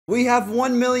We have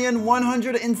 1,171,000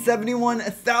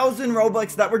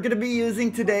 Robux that we're going to be using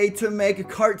today to make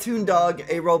Cartoon Dog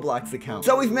a Roblox account.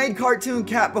 So we've made Cartoon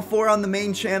Cat before on the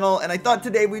main channel, and I thought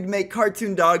today we'd make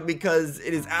Cartoon Dog because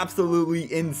it is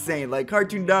absolutely insane. Like,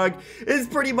 Cartoon Dog is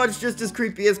pretty much just as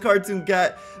creepy as Cartoon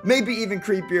Cat, maybe even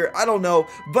creepier, I don't know,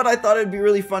 but I thought it'd be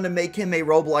really fun to make him a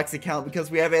Roblox account because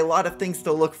we have a lot of things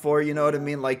to look for, you know what I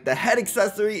mean? Like, the head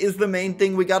accessory is the main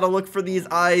thing. We gotta look for these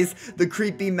eyes, the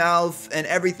creepy mouths, and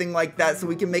everything like that so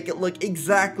we can make it look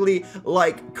exactly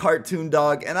like Cartoon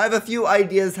Dog. And I have a few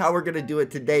ideas how we're gonna do it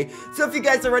today. So if you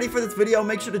guys are ready for this video,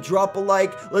 make sure to drop a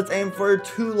like. Let's aim for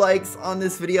 2 likes on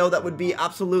this video. That would be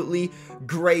absolutely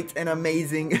great and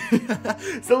amazing.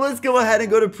 So let's go ahead and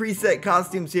go to preset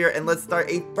costumes here and let's start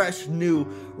a fresh new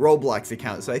Roblox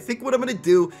account. So I think what I'm gonna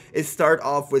do is start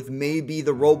off with maybe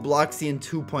the Robloxian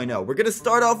 2.0. We're gonna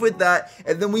start off with that,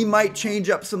 and then we might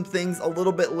change up some things a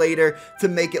little bit later to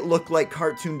make it look like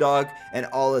Cartoon Dog and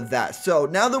all of that. So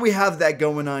now that we have that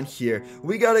going on here,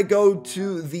 we gotta go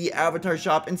to the avatar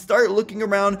shop and start looking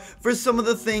around for some of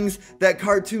the things that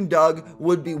Cartoon Dog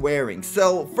would be wearing.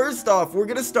 So first off, we're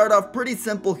gonna start off pretty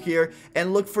simple here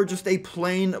and look for just a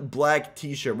plain black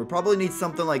t-shirt. We probably need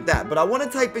something like that, but I want to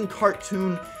type in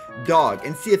Cartoon Dog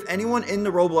and see if anyone in the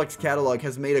Roblox catalog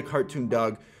has made a Cartoon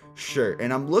Dog shirt.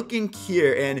 And I'm looking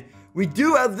here, and we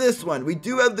do have this one. We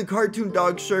do have the Cartoon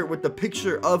Dog shirt with the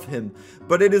picture of him,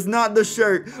 but it is not the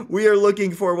shirt we are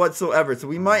looking for whatsoever. So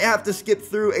we might have to skip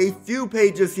through a few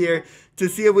pages here to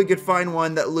see if we could find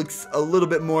one that looks a little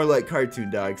bit more like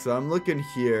Cartoon Dog. So I'm looking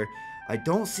here. I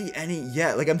don't see any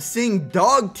yet. Like, I'm seeing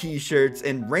dog t-shirts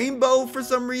and rainbow for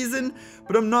some reason,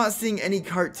 but I'm not seeing any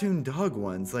Cartoon Dog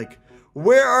ones. Like,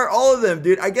 where are all of them,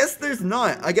 dude? I guess there's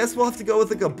not. I guess we'll have to go with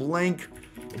like a blank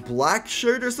black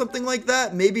shirt or something like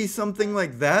that. Maybe something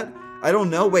like that. I don't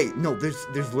know. Wait, no,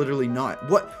 there's literally not.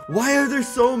 What? Why are there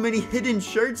so many hidden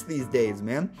shirts these days,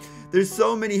 man? There's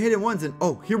so many hidden ones, and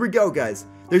oh, here we go, guys.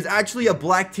 There's actually a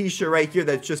black t-shirt right here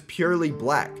that's just purely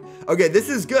black. Okay, this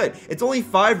is good. It's only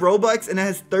 5 Robux and it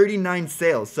has 39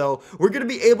 sales. So we're going to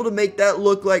be able to make that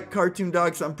look like Cartoon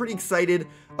Dog. So I'm pretty excited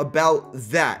about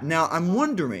that. Now, I'm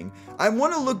wondering, I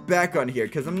want to look back on here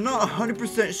because I'm not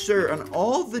 100% sure on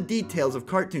all the details of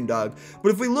Cartoon Dog.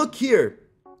 But if we look here,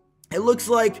 it looks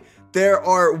like there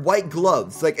are white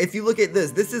gloves. Like, if you look at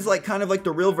this is like kind of like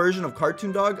the real version of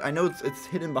Cartoon Dog. I know it's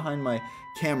hidden behind my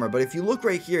camera, but if you look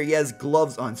right here, he has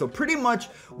gloves on. So pretty much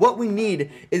what we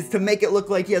need is to make it look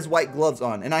like he has white gloves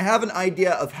on, and I have an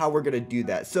idea of how we're gonna do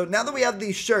that. So now that we have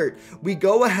the shirt, we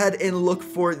go ahead and look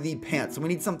for the pants. So we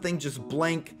need something just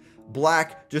blank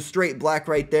black, just straight black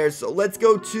right there. So let's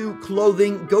go to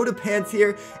clothing, go to pants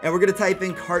here, and we're gonna type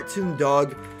in Cartoon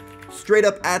Dog straight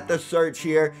up at the search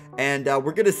here, and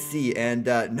we're gonna see, and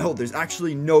no, there's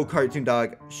actually no Cartoon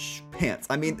Dog pants.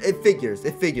 I mean, it figures.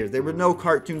 There were no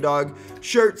Cartoon Dog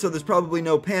shirt, so there's probably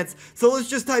no pants. So let's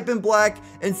just type in black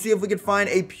and see if we can find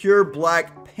a pure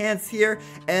black pants here.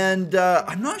 And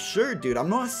I'm not sure, dude. I'm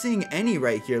not seeing any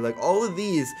right here. Like, all of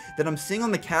these that I'm seeing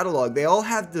on the catalog, they all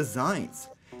have designs.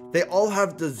 They all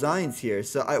have designs here.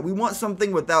 So we want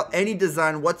something without any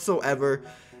design whatsoever.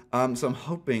 So I'm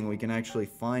hoping we can actually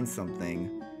find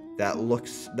something that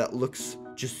looks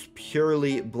just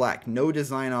purely black, no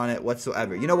design on it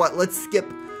whatsoever. You know what? Let's skip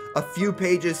a few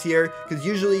pages here because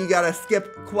usually you gotta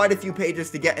skip quite a few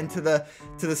pages to get into the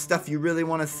stuff you really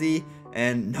want to see.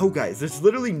 And no, guys, there's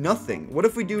literally nothing. What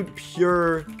if we do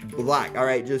pure black? All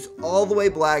right, just all the way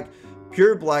black,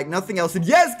 pure black, nothing else. And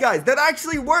yes, guys, that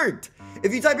actually worked.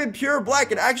 If you type in pure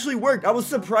black, it actually worked. I was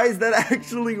surprised that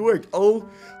actually worked. Oh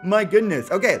my goodness.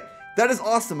 Okay, that is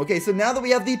awesome. Okay, so now that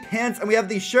we have the pants and we have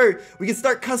the shirt, we can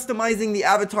start customizing the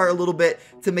avatar a little bit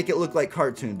to make it look like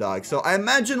Cartoon Dog. So I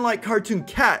imagine like Cartoon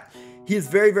Cat, he is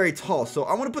very, very tall. So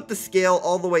I want to put the scale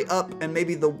all the way up and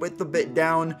maybe the width a bit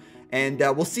down, and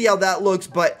we'll see how that looks.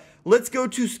 But let's go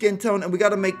to skin tone, and we got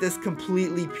to make this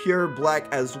completely pure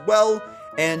black as well.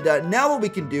 And now what we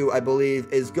can do, I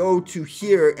believe, is go to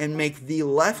here and make the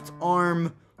left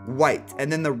arm white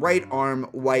and then the right arm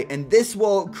white, and this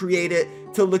will create it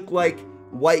to look like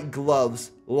white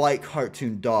gloves like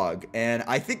Cartoon Dog. And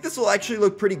I think this will actually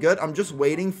look pretty good. I'm just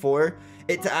waiting for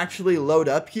it to actually load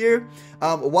up here.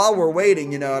 While we're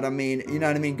waiting, you know what I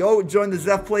mean? Go join the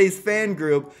Zeph Plays fan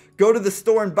group. Go to the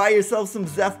store and buy yourself some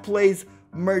Zeph Plays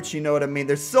merch, you know what I mean?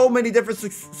 There's so many different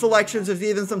selections. There's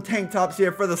even some tank tops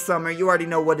here for the summer. You already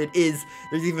know what it is.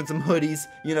 There's even some hoodies,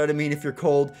 you know what I mean, if you're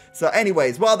cold. So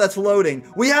anyways, while that's loading,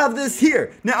 we have this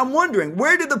here. Now I'm wondering,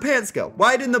 where did the pants go?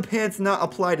 Why didn't the pants not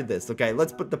apply to this? Okay,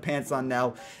 let's put the pants on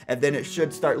now, and then it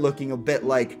should start looking a bit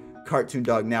like Cartoon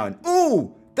Dog now. And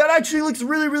ooh, that actually looks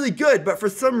really, really good. But for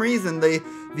some reason,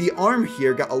 the arm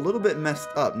here got a little bit messed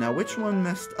up. Now, which one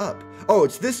messed up? Oh,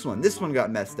 it's this one. This one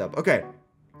got messed up. Okay.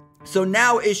 So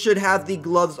now it should have the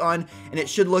gloves on, and it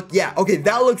should look, yeah, okay,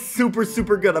 that looks super,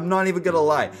 super good. I'm not even gonna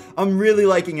lie. I'm really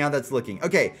liking how that's looking.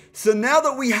 Okay, so now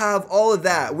that we have all of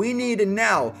that, we need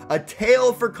now a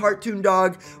tail for Cartoon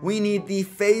Dog. We need the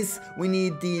face, we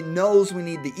need the nose, we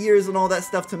need the ears and all that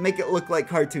stuff to make it look like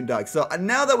Cartoon Dog. So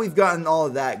now that we've gotten all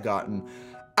of that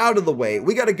out of the way,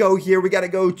 we gotta go here. We gotta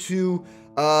go to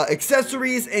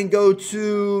accessories and go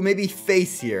to maybe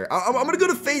face here. I'm gonna go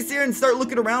to face here and start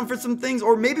looking around for some things,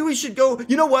 or maybe we should go,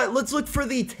 you know what, let's look for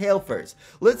the tail first.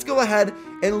 Let's go ahead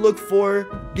and look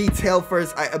for the tail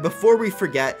first before we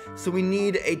forget. So we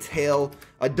need a tail,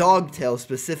 a dog tail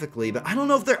specifically, but I don't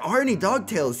know if there are any dog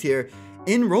tails here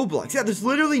in Roblox. Yeah, there's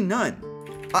literally none.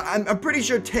 I'm pretty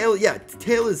sure tail, yeah,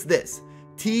 tail is this,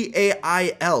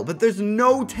 T-A-I-L, but there's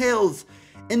no tails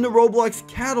in the Roblox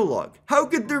catalog. How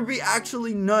could there be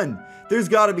actually none? There's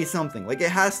gotta be something. Like, it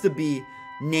has to be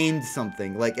named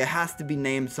something. Like, it has to be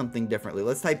named something differently.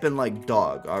 Let's type in, like,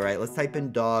 dog. All right, let's type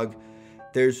in dog.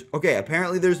 Okay,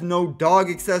 apparently there's no dog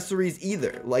accessories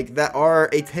either, like, that are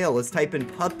a tail. Let's type in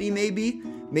puppy, maybe.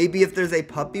 Maybe if there's a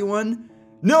puppy one.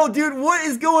 No, dude, what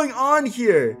is going on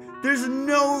here? There's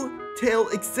no tail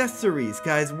accessories,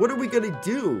 guys. What are we gonna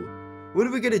do? What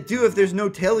are we gonna do if there's no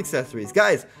tail accessories?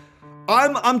 Guys,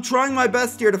 I'm trying my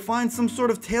best here to find some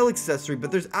sort of tail accessory,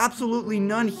 but there's absolutely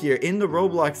none here in the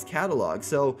Roblox catalog.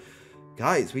 So,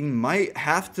 guys, we might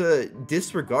have to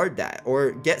disregard that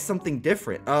or get something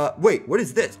different. Wait, what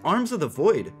is this? Arms of the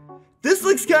Void. This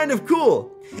looks kind of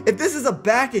cool. If this is a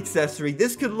back accessory,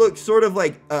 this could look sort of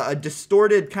like a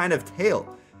distorted kind of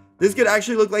tail. This could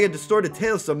actually look like a distorted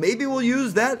tail, so maybe we'll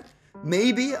use that.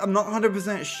 Maybe, I'm not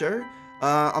 100% sure.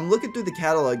 I'm looking through the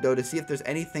catalog, though, to see if there's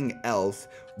anything else.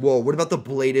 Whoa, what about the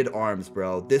bladed arms,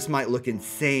 bro? This might look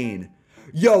insane.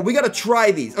 Yo, we gotta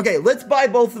try these. Okay, let's buy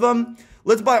both of them.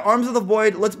 Let's buy Arms of the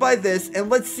Void. Let's buy this, and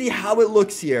let's see how it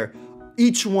looks here.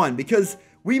 Each one, because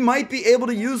we might be able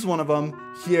to use one of them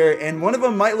here, and one of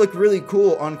them might look really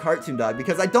cool on Cartoon Dog,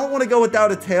 because I don't want to go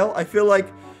without a tail. I feel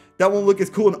like that won't look as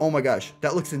cool, and oh my gosh,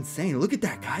 that looks insane. Look at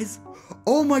that, guys.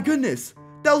 Oh my goodness.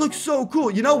 That looks so cool.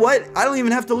 You know what? I don't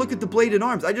even have to look at the bladed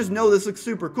arms. I just know this looks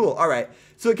super cool. All right.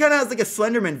 So it kind of has like a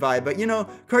Slenderman vibe, but you know,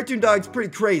 Cartoon Dog's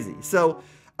pretty crazy. So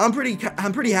I'm pretty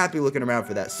happy looking around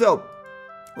for that. So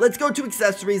let's go to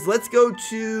accessories. Let's go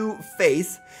to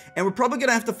face, and we're probably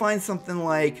gonna have to find something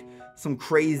like some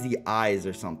crazy eyes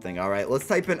or something. All right. Let's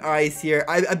type in eyes here.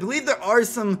 I believe there are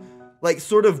some like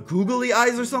sort of googly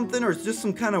eyes or something, or it's just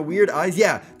some kind of weird eyes.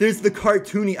 Yeah, there's the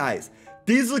cartoony eyes.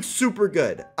 These look super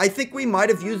good. I think we might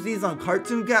have used these on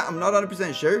Cartoon Cat. I'm not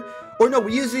 100% sure. Or no,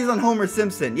 we used these on Homer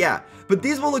Simpson. Yeah, but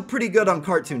these will look pretty good on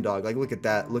Cartoon Dog. Like, look at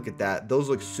that. Look at that. Those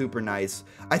look super nice.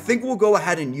 I think we'll go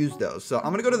ahead and use those. So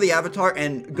I'm going to go to the avatar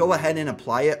and go ahead and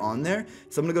apply it on there.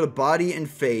 So I'm going to go to body and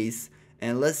face.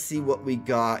 And let's see what we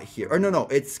got here. Or no,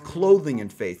 it's clothing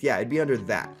and face. Yeah, it'd be under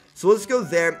that. So let's go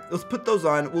there. Let's put those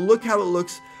on. We'll look how it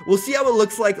looks. We'll see how it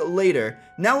looks like later.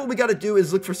 Now what we got to do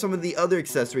is look for some of the other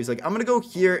accessories. Like, I'm going to go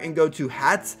here and go to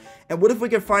hats. And what if we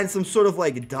could find some sort of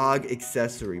like dog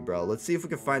accessory, bro? Let's see if we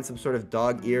can find some sort of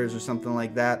dog ears or something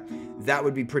like that. That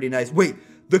would be pretty nice. Wait,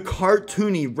 the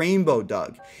cartoony rainbow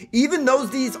dog. Even though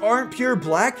these aren't pure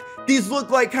black, these look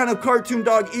like kind of Cartoon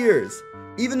Dog ears.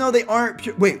 Even though they aren't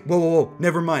pure. Wait, whoa,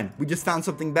 never mind. We just found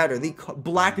something better. The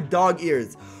black dog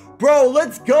ears. Bro,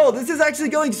 let's go. This is actually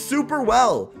going super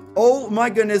well. Oh my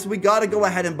goodness, we gotta go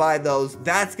ahead and buy those.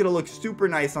 That's gonna look super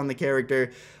nice on the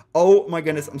character. Oh my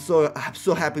goodness, I'm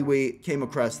so happy we came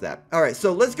across that. All right,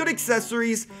 so let's go to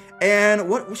accessories. And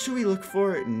what should we look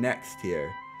for next here?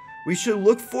 We should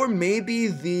look for maybe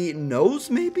the nose,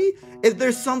 maybe? If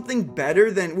there's something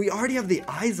better than, we already have the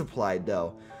eyes applied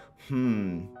though.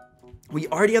 We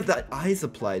already have the eyes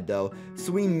applied though,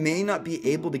 so we may not be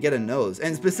able to get a nose.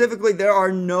 And specifically, there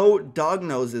are no dog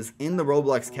noses in the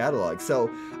Roblox catalog. So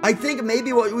I think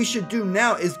maybe what we should do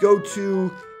now is go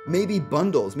to maybe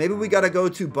bundles. Maybe we gotta go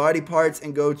to body parts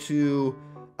and go to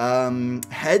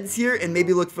heads here, and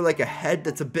maybe look for like a head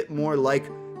that's a bit more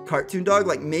like Cartoon Dog.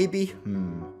 Like maybe,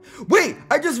 wait,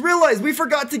 I just realized we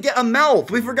forgot to get a mouth.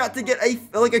 We forgot to get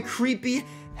like a creepy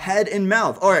head and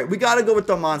mouth. All right, we gotta go with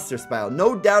the monster smile.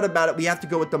 No doubt about it. We have to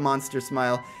go with the monster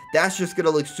smile. That's just gonna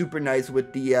look super nice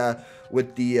with the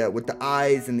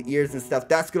eyes and the ears and stuff.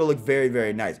 That's gonna look very,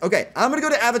 very nice. Okay, I'm gonna go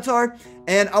to avatar,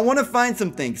 and I want to find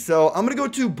some things. So I'm gonna go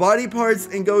to body parts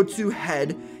and go to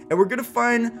head, and we're gonna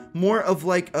find more of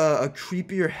like a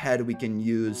creepier head we can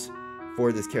use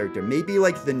for this character. Maybe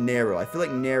like the narrow. I feel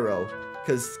like narrow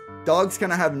because dogs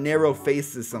kind of have narrow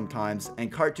faces sometimes,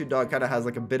 and cartoon dog kind of has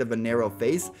like a bit of a narrow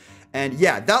face. And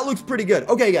yeah, that looks pretty good.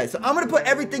 Okay, guys, so I'm gonna put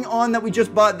everything on that we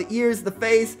just bought, the ears, the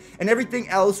face, and everything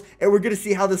else, and we're gonna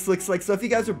see how this looks like. So if you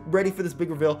guys are ready for this big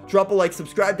reveal, drop a like,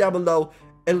 subscribe down below,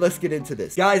 and let's get into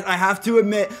this. Guys, I have to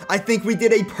admit, I think we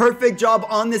did a perfect job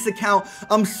on this account.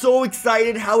 I'm so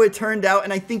excited how it turned out,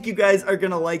 and I think you guys are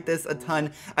gonna like this a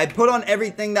ton. I put on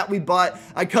everything that we bought.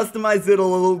 I customized it a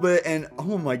little bit, and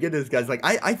oh my goodness, guys, like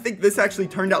I think this actually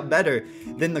turned out better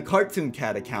than the Cartoon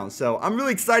Cat account. So I'm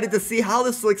really excited to see how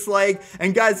this looks like.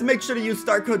 And guys, make sure to use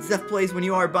star code ZEFPLAYS when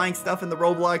you are buying stuff in the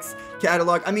Roblox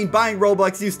catalog. I mean, buying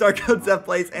Roblox, use star code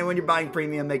ZEFPLAYS, and when you're buying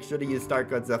premium, make sure to use star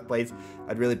code ZEFPLAYS.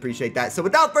 I'd really appreciate that. So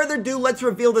without further ado, let's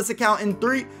reveal this account in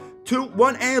 3, 2,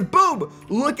 1, and boom!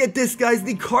 Look at this, guys,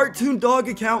 the Cartoon Dog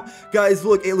account. Guys,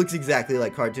 look, it looks exactly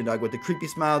like Cartoon Dog with the creepy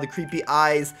smile, the creepy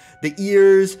eyes, the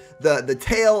ears, the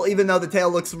tail, even though the tail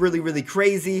looks really, really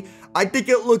crazy. I think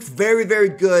it looks very, very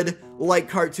good like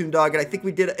Cartoon Dog, and I think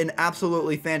we did an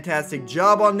absolutely fantastic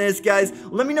job on this, guys.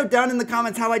 Let me know down in the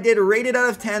comments how I did, rate it out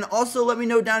of 10. Also, let me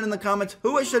know down in the comments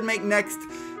who I should make next.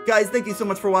 Guys, thank you so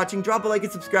much for watching. Drop a like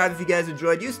and subscribe if you guys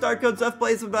enjoyed. Use star code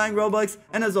ZEFPLAYS when buying Robux.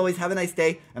 And as always, have a nice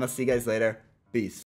day, and I'll see you guys later. Peace.